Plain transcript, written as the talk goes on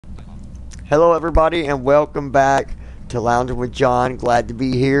Hello everybody and welcome back to Lounging with John. Glad to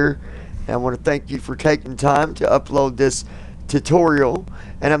be here. And I want to thank you for taking time to upload this tutorial.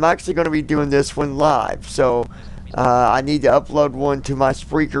 And I'm actually going to be doing this one live. So I need to upload one to my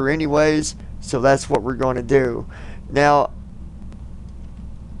Spreaker anyways. So that's what we're going to do. Now,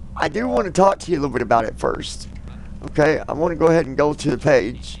 I do want to talk to you a little bit about it first. Okay, I want to go ahead and go to the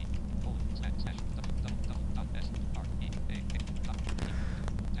page.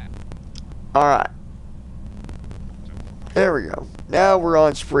 Alright. There we go. Now we're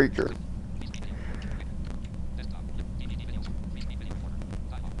on Spreaker.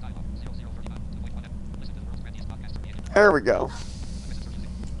 There we go.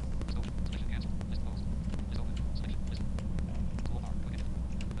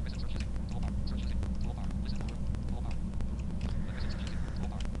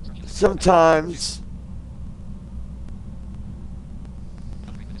 Sometimes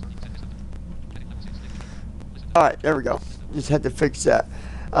alright, there we go. Just had to fix that.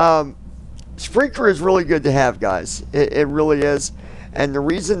 Spreaker is really good to have, guys. It really is. And the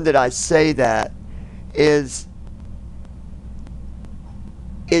reason that I say that is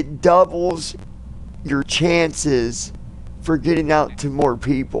it doubles your chances for getting out to more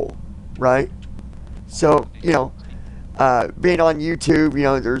people, right? So, you know, being on YouTube, you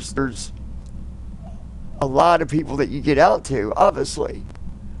know, there's a lot of people that you get out to, obviously.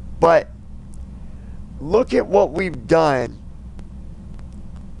 But look at what we've done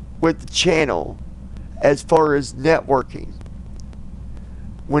with the channel as far as networking.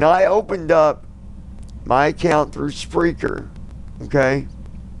 When I opened up my account through Spreaker, okay,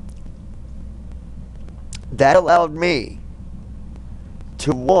 that allowed me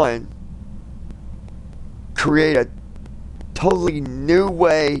to, one, create a totally new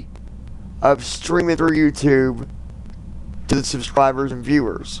way of streaming through YouTube to the subscribers and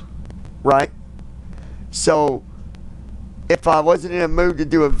viewers, right? So if I wasn't in a mood to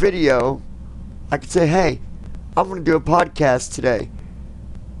do a video, I could say, hey, I'm going to do a podcast today.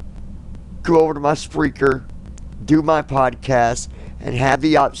 Go over to my Spreaker, do my podcast, and have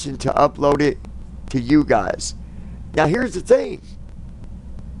the option to upload it to you guys. Now here's the thing.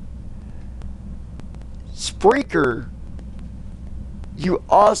 Spreaker, you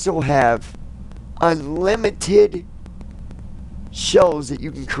also have unlimited shows that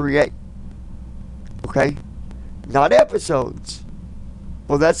you can create. Okay? Not episodes.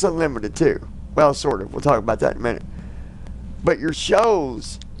 Well, that's unlimited too. Well, sort of. We'll talk about that in a minute. But your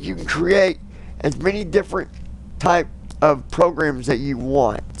shows, you can create as many different type of programs that you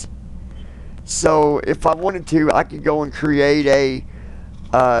want. So, if I wanted to, I could go and create a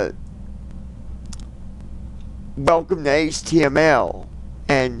welcome to HTML,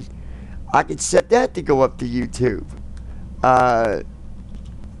 and I could set that to go up to YouTube.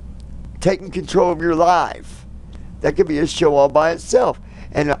 Taking control of your life, that could be a show all by itself,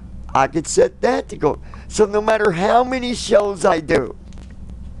 and I could set that to go. So no matter how many shows I do,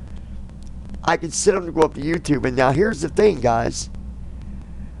 I could set them to go up to YouTube. And now here's the thing, guys.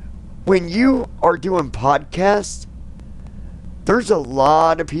 When you are doing podcasts, there's a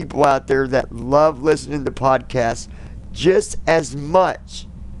lot of people out there that love listening to podcasts just as much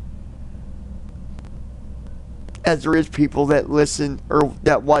as there is people that listen or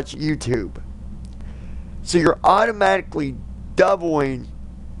that watch YouTube. So you're automatically doubling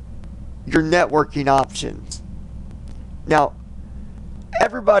your networking options. Now,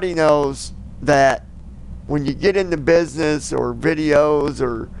 everybody knows that when you get into business or videos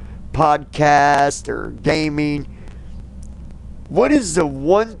or podcast or gaming, what is the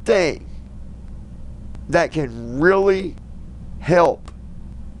one thing that can really help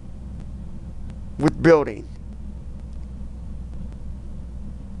with building?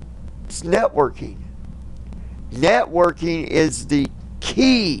 It's networking. Networking is the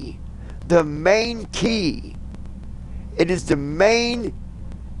key, the main key. It is the main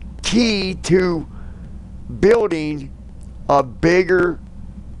key to building a bigger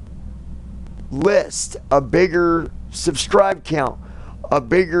list, a bigger subscribe count, a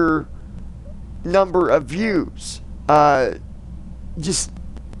bigger number of views, just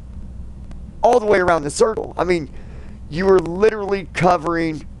all the way around the circle. I mean, you are literally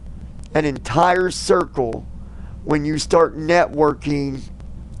covering an entire circle when you start networking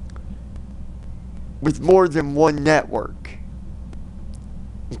with more than one network.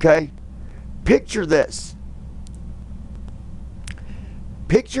 Okay? Picture this.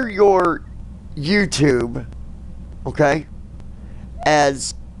 Picture your YouTube, okay,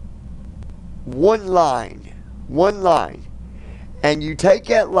 as one line, and you take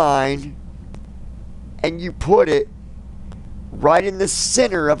that line and you put it right in the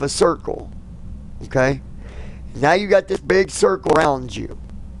center of a circle. Okay? Now you got this big circle around you.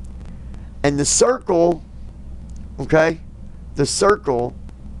 And the circle, okay? The circle,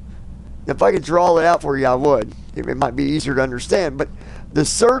 if I could draw it out for you, I would. It might be easier to understand. But the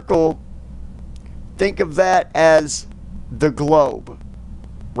circle, think of that as the globe,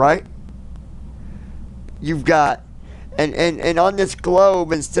 right? You've got, and on this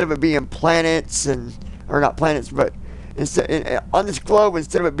globe, instead of it being planets and, or not planets, but on this globe,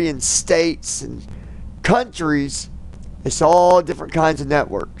 instead of it being states and countries, it's all different kinds of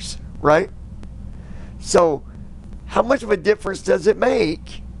networks, right? So, how much of a difference does it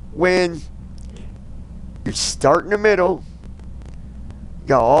make when you start in the middle, you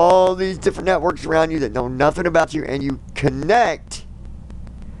got all these different networks around you that know nothing about you, and you connect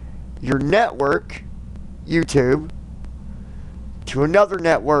your network, YouTube, to another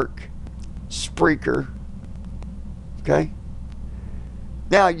network, Spreaker, okay?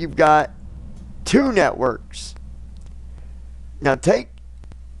 Now you've got two networks. Now take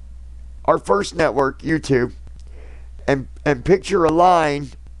our first network, YouTube, and picture a line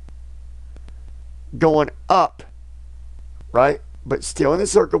going up, right? But still in the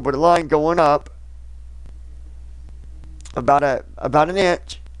circle, but a line going up about an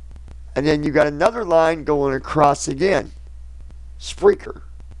inch, and then you got another line going across again. Spreaker,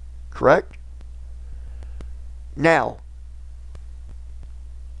 correct? Now,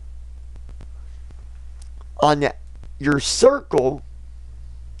 on your circle,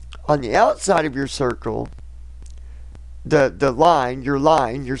 on the outside of your circle, the line,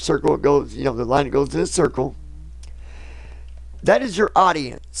 your circle, it goes, the line that goes to the circle, that is your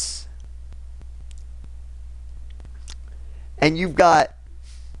audience. And you've got,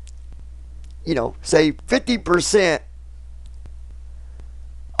 say 50%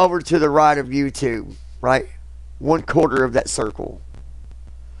 over to the right of YouTube, right? 1/4 of that circle.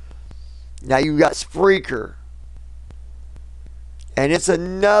 Now you've got Spreaker, and it's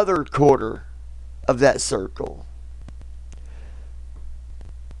another 1/4 of that circle.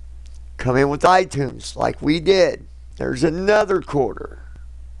 Come in with iTunes like we did. There's another 1/4.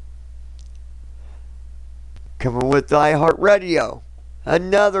 Come in with iHeartRadio,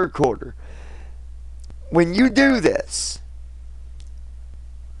 another 1/4. When you do this,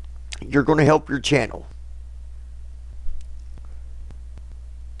 you're going to help your channel.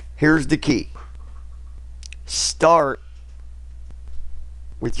 Here's the key. Start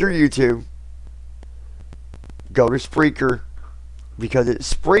with your YouTube. Go to Spreaker, because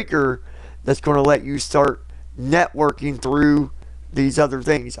it's Spreaker that's going to let you start networking through these other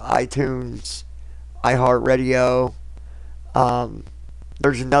things. iTunes, iHeartRadio.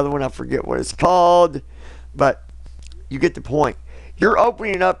 There's another one, I forget what it's called, but you get the point. You're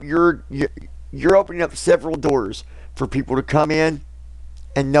opening up you're opening up several doors for people to come in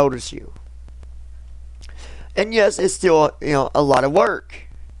and notice you. And yes, it's still, a lot of work.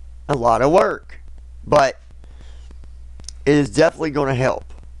 But it is definitely going to help.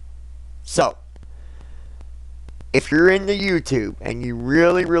 So, if you're into YouTube and you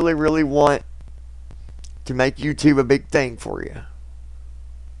really, really, really want to make YouTube a big thing for you,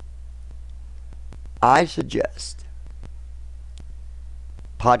 I suggest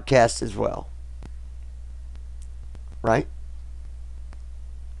podcasts as well. Right?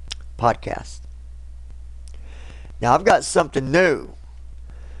 Podcast. Now, I've got something new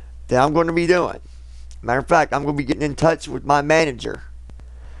that I'm going to be doing. Matter of fact, I'm going to be getting in touch with my manager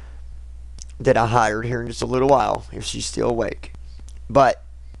that I hired here in just a little while, if she's still awake. But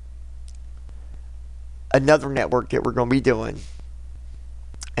another network that we're going to be doing,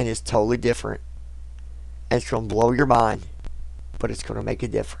 and it's totally different, and it's going to blow your mind, but it's going to make a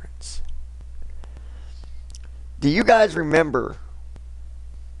difference. Do you guys remember?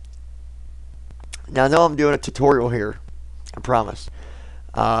 Now, I know I'm doing a tutorial here, I promise.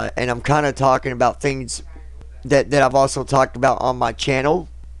 And I'm kind of talking about things that I've also talked about on my channel.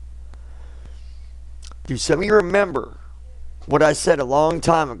 Do some of you remember what I said a long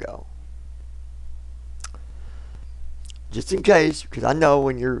time ago? Just in case, because I know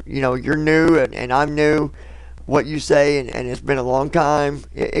when you're new and I'm new, what you say, and it's been a long time,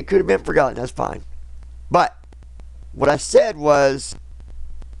 it could have been forgotten, that's fine. But what I said was,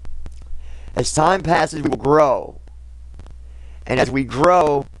 as time passes, we will grow. And as we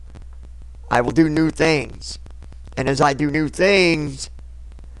grow, I will do new things. And as I do new things,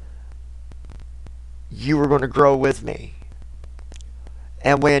 you are going to grow with me.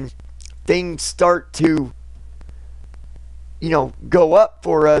 And when things start to, go up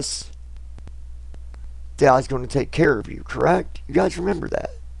for us, Dad's going to take care of you, correct? You guys remember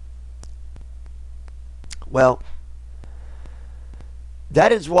that? Well,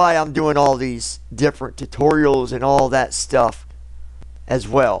 That is why I'm doing all these different tutorials and all that stuff as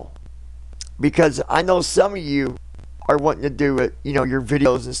well. Because I know some of you are wanting to do it, your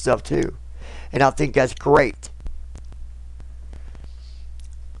videos and stuff too. And I think that's great.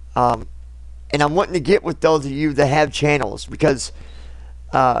 And I'm wanting to get with those of you that have channels, because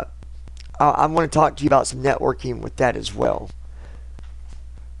I want to talk to you about some networking with that as well.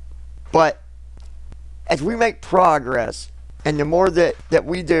 But as we make progress, and the more that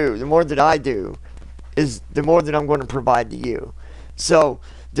we do, the more that I do, is the more that I'm going to provide to you. So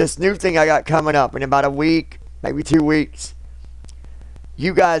this new thing I got coming up in about a week, maybe 2 weeks,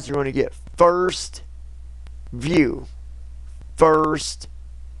 you guys are going to get first view. First,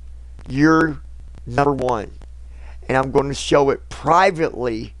 you're number one. And I'm going to show it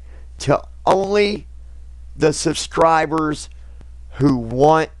privately to only the subscribers who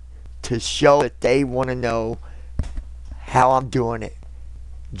want to show that they want to know how I'm doing it.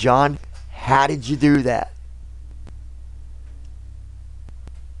 John, how did you do that?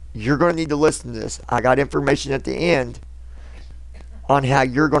 You're going to need to listen to this. I got information at the end on how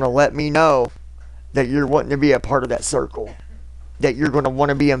you're going to let me know that you're wanting to be a part of that circle, that you're going to want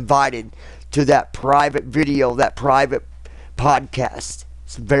to be invited to that private video, that private podcast.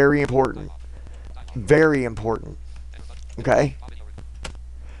 It's very important. Very important. Okay?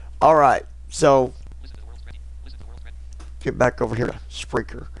 All right. So, get back over here to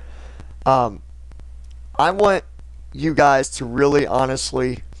Spreaker. I want you guys to really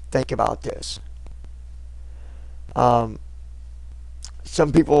honestly think about this.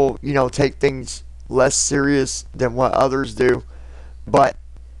 Some people, take things less serious than what others do. But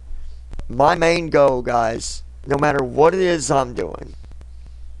my main goal, guys, no matter what it is I'm doing,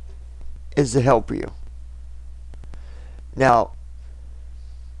 is to help you. Now,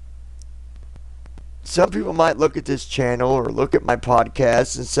 some people might look at this channel or look at my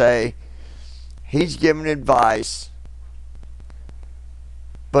podcast and say, he's giving advice,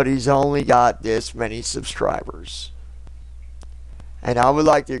 but he's only got this many subscribers. And I would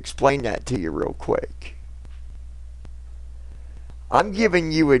like to explain that to you real quick. I'm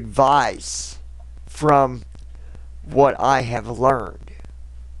giving you advice from what I have learned.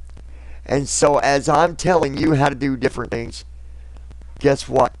 And so as I'm telling you how to do different things, guess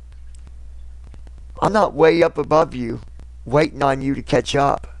what? I'm not way up above you, waiting on you to catch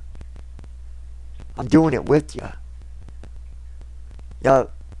up. I'm doing it with you. Now,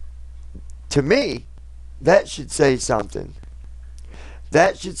 to me, that should say something.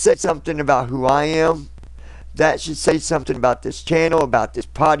 That should say something about who I am. That should say something about this channel, about this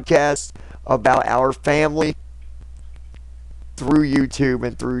podcast, about our family through YouTube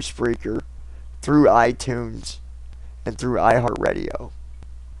and through Spreaker, through iTunes, and through iHeartRadio.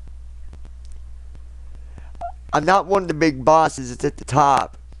 I'm not one of the big bosses that's at the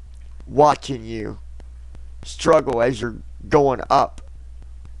top watching you struggle as you're going up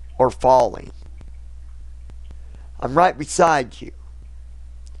or falling. I'm right beside you.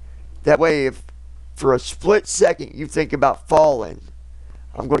 That way, if for a split second you think about falling,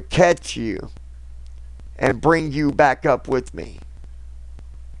 I'm going to catch you and bring you back up with me.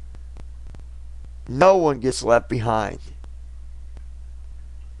 No one gets left behind.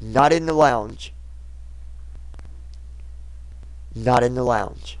 Not in the lounge. Not in the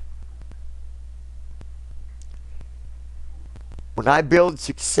lounge. When I build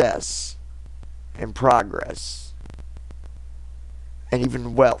success and progress and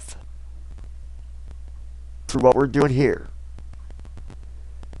even wealth through what we're doing here,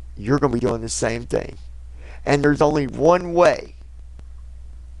 you're going to be doing the same thing. And there's only one way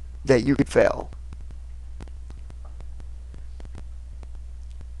that you could fail.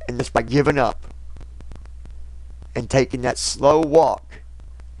 And that's by giving up and taking that slow walk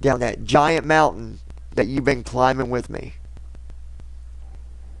down that giant mountain that you've been climbing with me.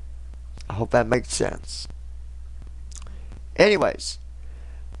 I hope that makes sense. Anyways,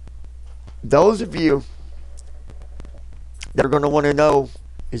 those of you that are going to want to know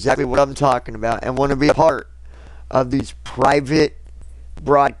exactly what I'm talking about and want to be a part of these private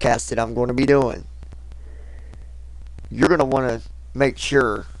broadcasts that I'm going to be doing, you're going to want to make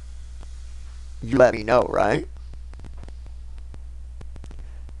sure you let me know, right?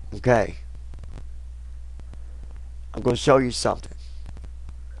 Okay. I'm going to show you something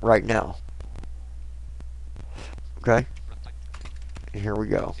right now. Okay? And here we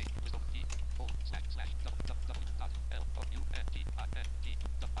go.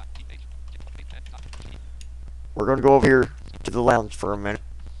 We're going to go over here to the lounge for a minute.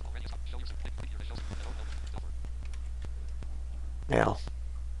 Now,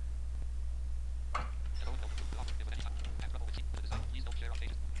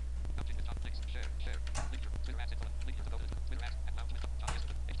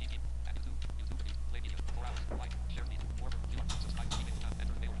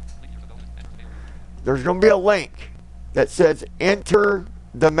 there's going to be a link that says enter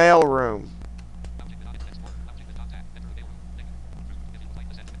the mailroom.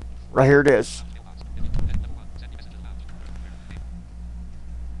 Right here it is.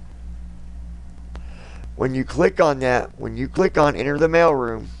 When you click on that, when you click on enter the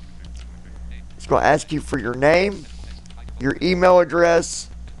mailroom, it's going to ask you for your name, your email address,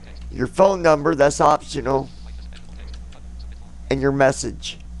 your phone number, that's optional, and your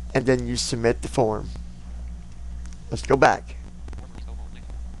message. And then you submit the form. Let's go back.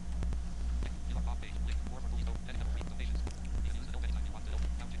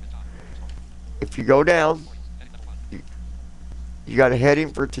 If you go down, you got a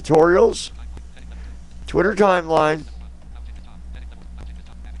heading for tutorials, Twitter timeline,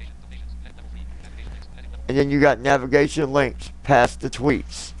 and then you got navigation links past the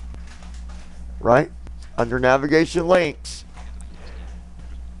tweets. Right? Under navigation links,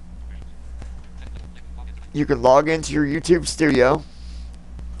 you can log into your YouTube studio.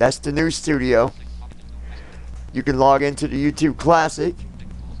 That's the new studio. You can log into the YouTube Classic.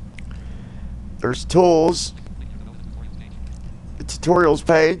 There's tools, the tutorials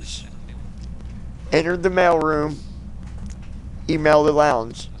page, enter the mailroom, email the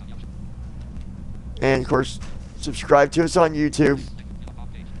lounge, and of course subscribe to us on YouTube,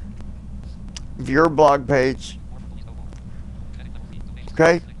 view our blog page.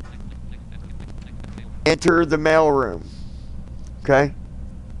 Okay, enter the mailroom. Okay,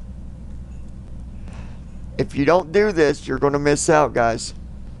 if you don't do this, you're going to miss out, guys.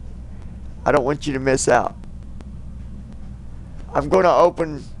 I don't want you to miss out. I'm going to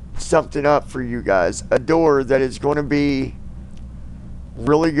open something up for you guys. A door that is going to be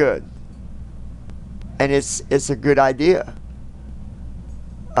really good. And it's a good idea.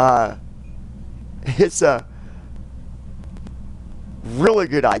 It's a really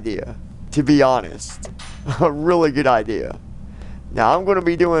good idea, to be honest. A really good idea. Now, I'm going to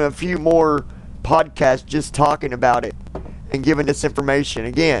be doing a few more podcasts just talking about it and giving this information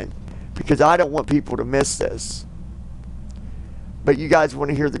again, because I don't want people to miss this. But you guys want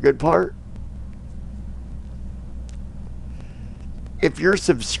to hear the good part? If you're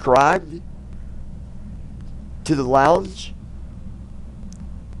subscribed to the lounge,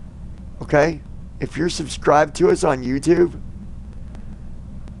 okay? If you're subscribed to us on YouTube,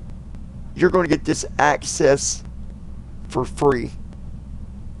 you're going to get this access for free.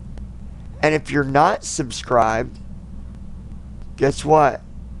 And if you're not subscribed, guess what?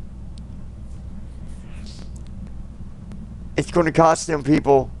 It's going to cost them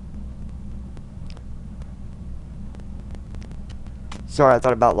people. Sorry, I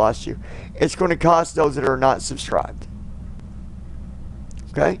thought I about lost you. It's going to cost those that are not subscribed.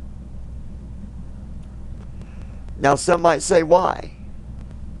 Okay? Now, some might say, why?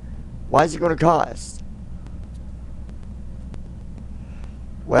 Why is it going to cost?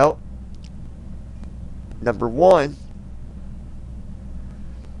 Well, number one,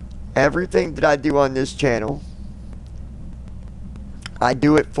 everything that I do on this channel, I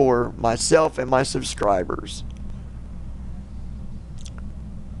do it for myself and my subscribers.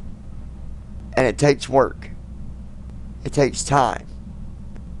 And it takes work. It takes time.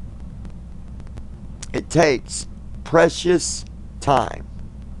 It takes precious time.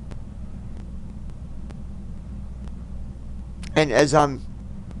 And as I'm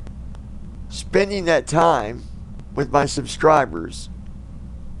spending that time with my subscribers,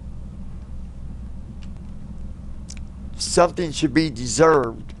 something should be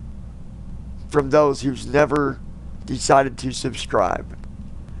deserved from those who's never decided to subscribe.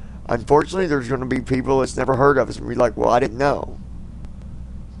 Unfortunately, there's going to be people that's never heard of us and be like, well, I didn't know.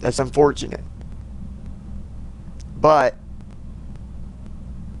 That's unfortunate. But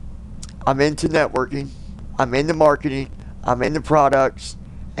I'm into networking, I'm into marketing, I'm into products,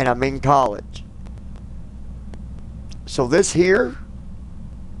 and I'm in college. So this here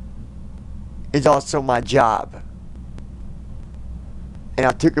is also my job. And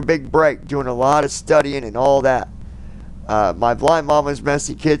I took a big break doing a lot of studying and all that. My blind mama's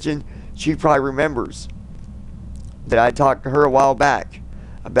messy kitchen, she probably remembers that I talked to her a while back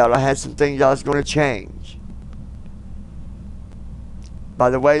about I had some things I was going to change. By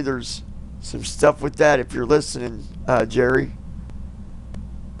the way, there's some stuff with that, if you're listening, Jerry,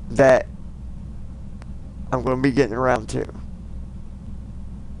 that I'm going to be getting around to.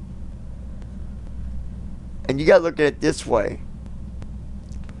 And you got to look at it this way.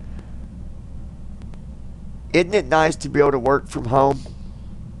 Isn't it nice to be able to work from home?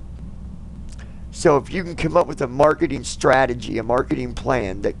 So if you can come up with a marketing strategy, a marketing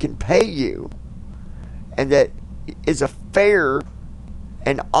plan that can pay you, and that is a fair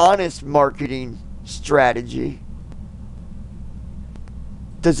and honest marketing strategy.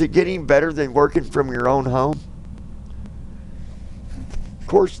 Does it get any better than working from your own home? Of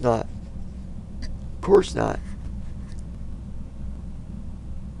course not. Of course not.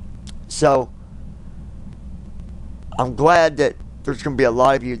 So, I'm glad that there's going to be a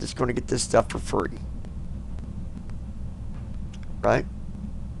lot of you that's going to get this stuff for free. Right?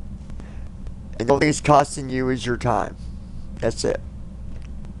 And the only thing it's costing you is your time. That's it.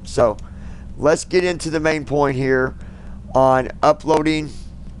 So, let's get into the main point here on uploading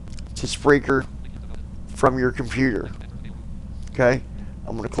to Spreaker from your computer. Okay?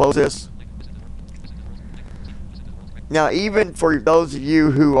 I'm going to close this. Now, even for those of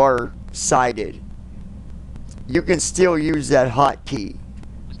you who are sighted, you can still use that hotkey.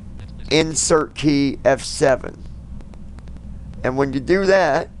 Insert key F7. And when you do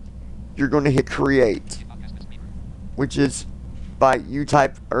that, you're going to hit create, which is by you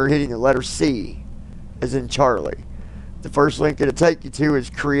type or hitting the letter C, as in Charlie. The first link it'll take you to is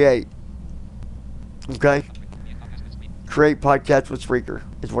create. Okay? Create podcast with Spreaker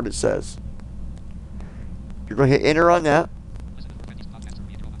is what it says. You're going to hit enter on that.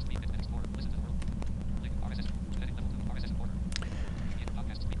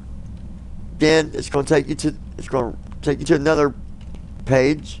 Then it's going to take you to another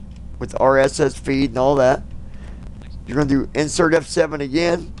page with RSS feed and all that. You're going to do insert F7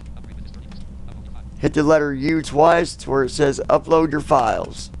 again. Hit the letter U twice to where it says upload your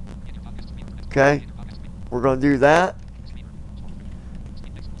files. Okay? We're going to do that.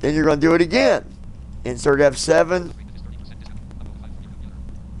 Then you're going to do it again. Insert F7.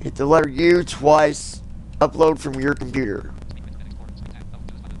 Hit the letter U twice. Upload from your computer.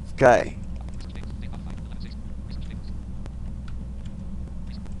 Okay.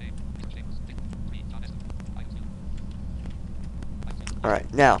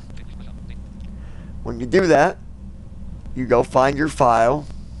 Alright, now, when you do that, you go find your file.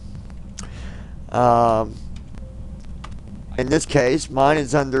 In this case, mine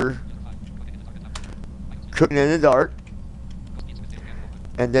is under Cooking in the Dark.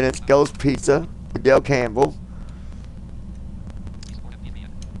 And then it's Ghost Pizza with Dale Campbell.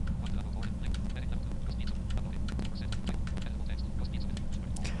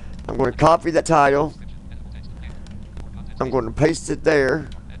 I'm going to copy that title. I'm going to paste it there.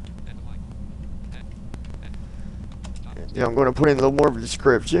 Then I'm going to put in a little more of a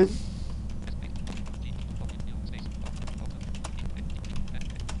description.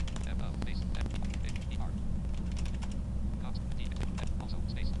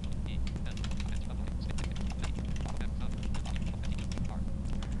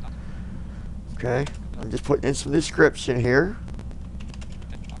 Okay, I'm just putting in some description here.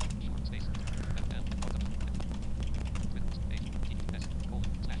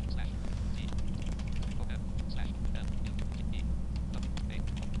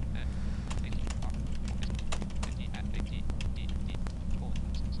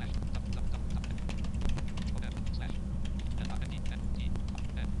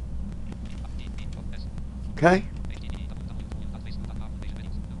 Okay.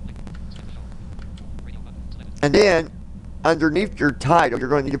 And then, underneath your title, you're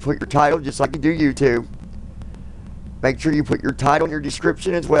going to need to put your title just like you do YouTube. Make sure you put your title in your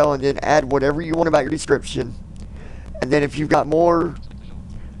description as well, and then add whatever you want about your description. And then if you've got more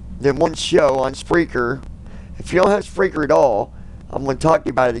than one show on Spreaker, if you don't have Spreaker at all, I'm going to talk to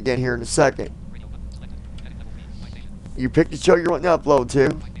you about it again here in a second. You pick the show you're wanting to upload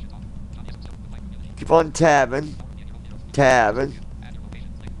to. Keep on tabbing. Tabbing.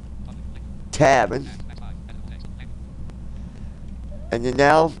 Tabbing. And then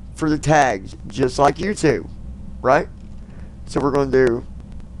now for the tags, just like YouTube, right? So we're going to do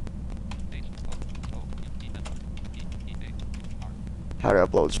how to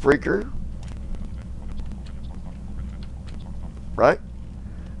upload Spreaker, right?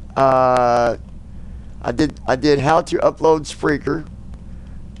 I did how to upload Spreaker.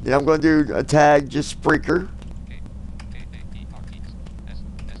 Then I'm going to do a tag just Spreaker.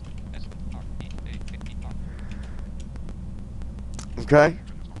 Okay.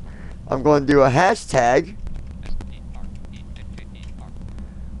 I'm going to do a hashtag.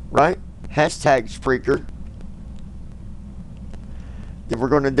 Right? Hashtag Spreaker. Then we're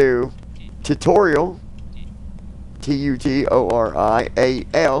going to do tutorial. Tutorial.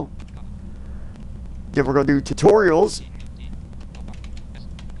 Then we're going to do tutorials.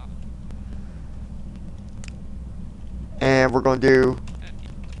 And we're going to do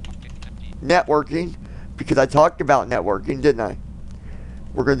networking, because I talked about networking, didn't I?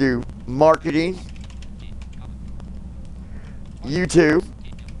 We're going to do marketing, YouTube.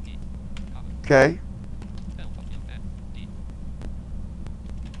 Okay.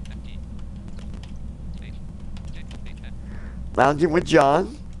 Lounging with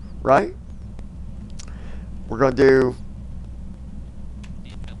John, right? We're going to do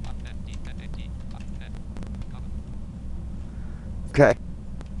okay.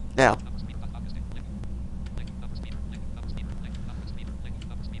 Now,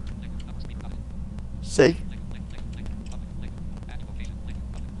 see?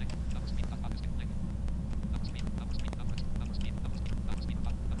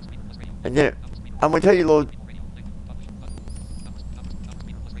 And then I'm going to tell you a little.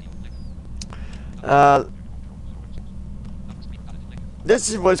 This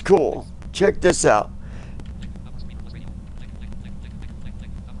is what's cool. Check this out.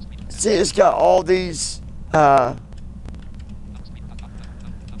 See, it's got all these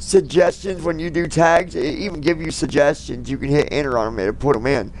suggestions when you do tags. It even give you suggestions. You can hit enter on them and put them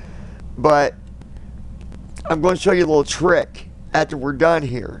in. But I'm going to show you a little trick after we're done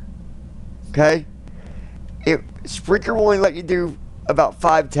here. Okay? Spreaker will only let you do about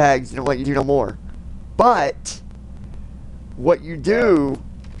 5 tags and it'll let you do no more. But what you do,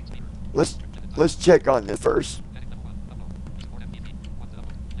 let's check on this first.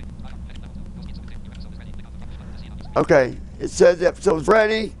 Okay, it says the episode's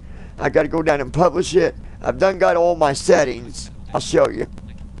ready. I got to go down and publish it. I've done got all my settings. I'll show you.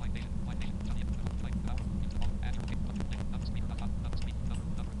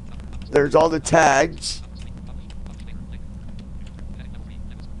 There's all the tags.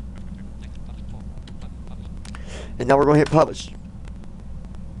 And now we're going to hit publish.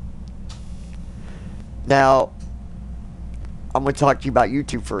 Now, I'm going to talk to you about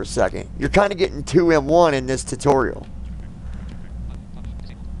YouTube for a second. You're kind of getting 2 in 1 in this tutorial.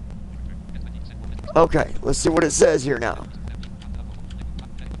 Okay, let's see what it says here now.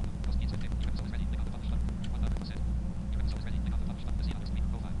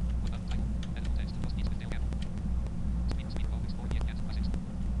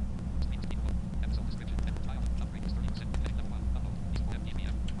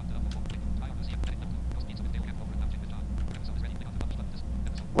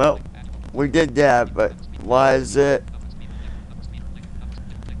 Well, we did that, but why is it?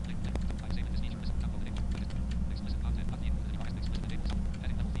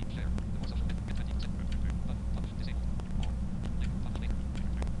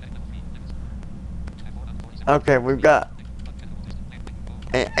 Okay, we've got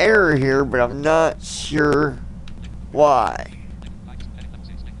an error here, but I'm not sure why.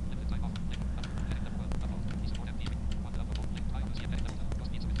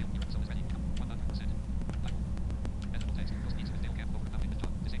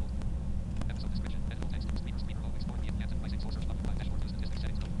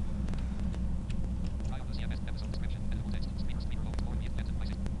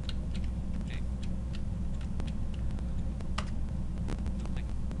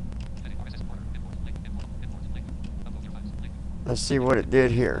 Let's see what it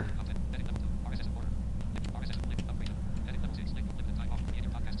did here.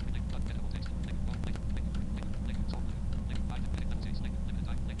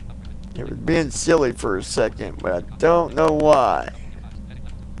 It was being silly for a second, but I don't know why.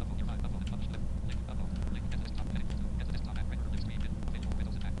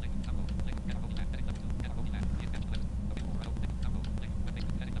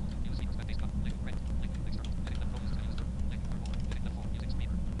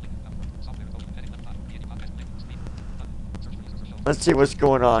 Let's see what's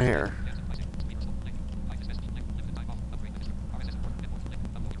going on here.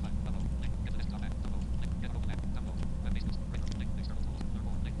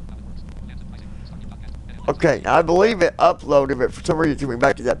 Okay, I believe it uploaded, but for some reason it took me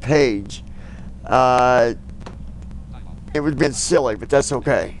back to that page. It was being silly, but that's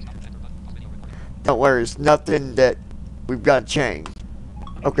okay. Don't worry, it's nothing that we've got to change.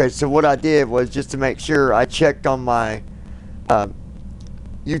 Okay, so what I did was, just to make sure, I checked on my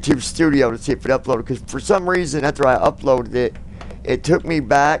YouTube Studio to see if it uploaded, because for some reason after I uploaded it, it took me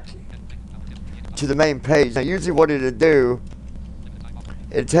back to the main page. Now usually what it'll do,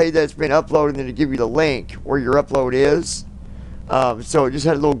 it'll tell you that it's been uploaded and then it'll give you the link where your upload is. So it just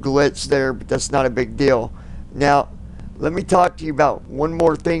had a little glitch there, but that's not a big deal. Now let me talk to you about one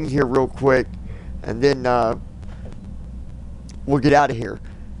more thing here real quick, and then we'll get out of here.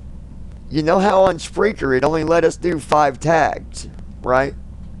 You know how on Spreaker it only let us do 5 tags, right?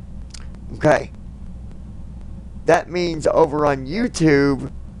 Okay. That means over on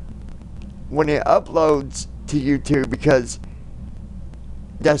YouTube, when it uploads to YouTube, because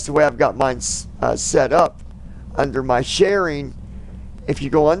that's the way I've got mine set up. Under my sharing, if you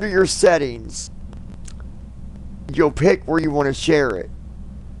go under your settings, you'll pick where you want to share it.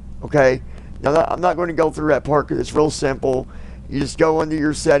 Okay? Now, I'm not going to go through that part because it's real simple. You just go under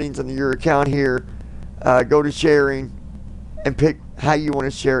your settings, under your account here, go to sharing, and pick how you want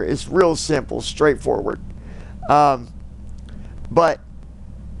to share it. It's real simple, straightforward. But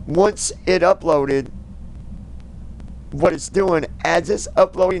once it uploaded, what it's doing, as it's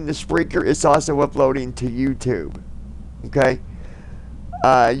uploading to Spreaker, it's also uploading to YouTube. Okay?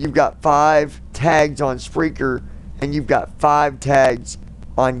 You've got 5 tags on Spreaker, and you've got 5 tags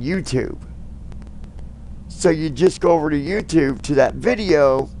on YouTube. So you just go over to YouTube to that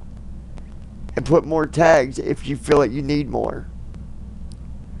video and put more tags if you feel like you need more.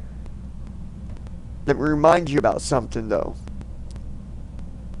 Let me remind you about something though.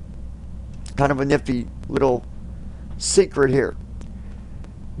 Kind of a nifty little secret here.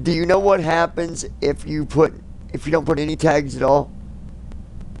 Do you know what happens if you don't put any tags at all?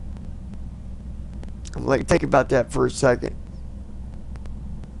 I'm like, think about that for a second.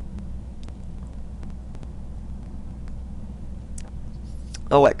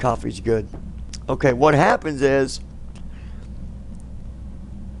 Oh, that coffee's good. Okay, what happens is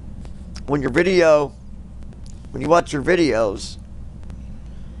when you watch your videos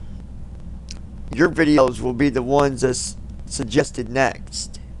will be the ones that's suggested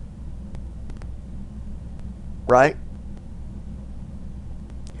next. Right?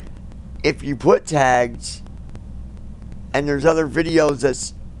 If you put tags and there's other videos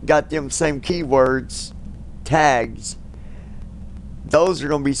that's got them same keywords, tags, those are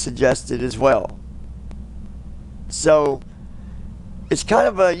going to be suggested as well. So it's kind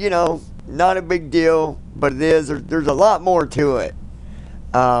of a, not a big deal, but it is. There's a lot more to it.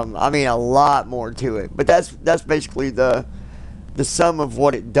 I mean, a lot more to it. But that's basically the sum of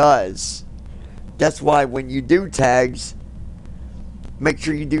what it does. That's why when you do tags, make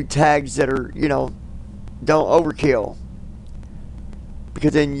sure you do tags that are, don't overkill.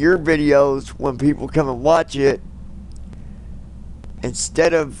 Because in your videos, when people come and watch it,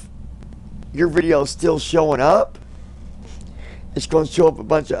 instead of your video still showing up, it's going to show up a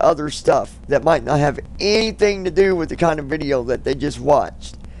bunch of other stuff that might not have anything to do with the kind of video that they just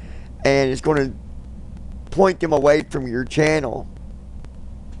watched. And it's going to point them away from your channel,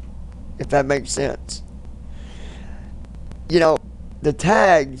 if that makes sense. The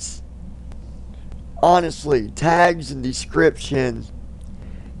tags, honestly, tags and description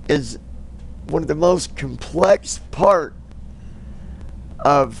is one of the most complex part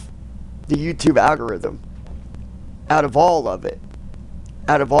of the YouTube algorithm out of all of it.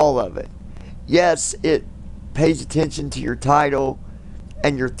 Yes, it pays attention to your title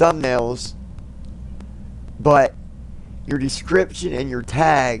and your thumbnails, but your description and your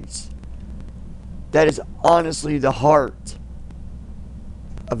tags, that is honestly the heart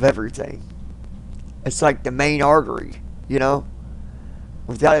of everything. It's like the main artery,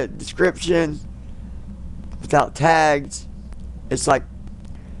 without a description, without tags, it's like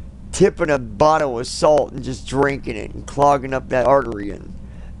tipping a bottle of salt and just drinking it and clogging up that artery and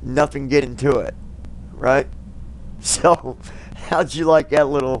nothing getting to it, right? So, how'd you like that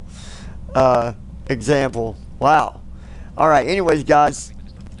little example? Wow. Alright, anyways, guys,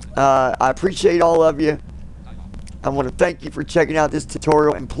 I appreciate all of you. I want to thank you for checking out this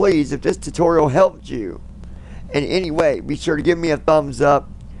tutorial, and please, if this tutorial helped you in any way, be sure to give me a thumbs up,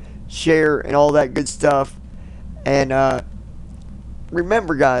 share, and all that good stuff. And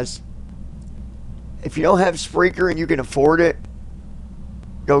remember, guys, if you don't have Spreaker and you can afford it,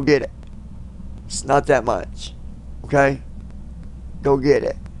 go get it. It's not that much. Okay? Go get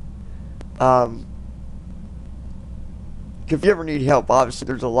it. If you ever need help, obviously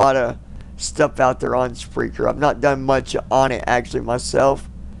there's a lot of stuff out there on Spreaker. I've not done much on it actually myself,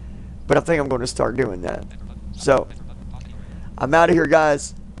 but I think I'm going to start doing that. So, I'm out of here,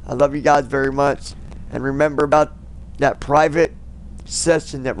 guys. I love you guys very much. And remember about that private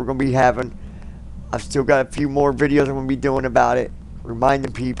session that we're going to be having. I've still got a few more videos I'm going to be doing about it,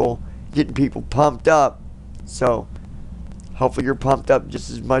 reminding people, getting people pumped up. So, hopefully you're pumped up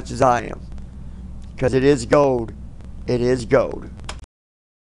just as much as I am, because it is gold. It is gold.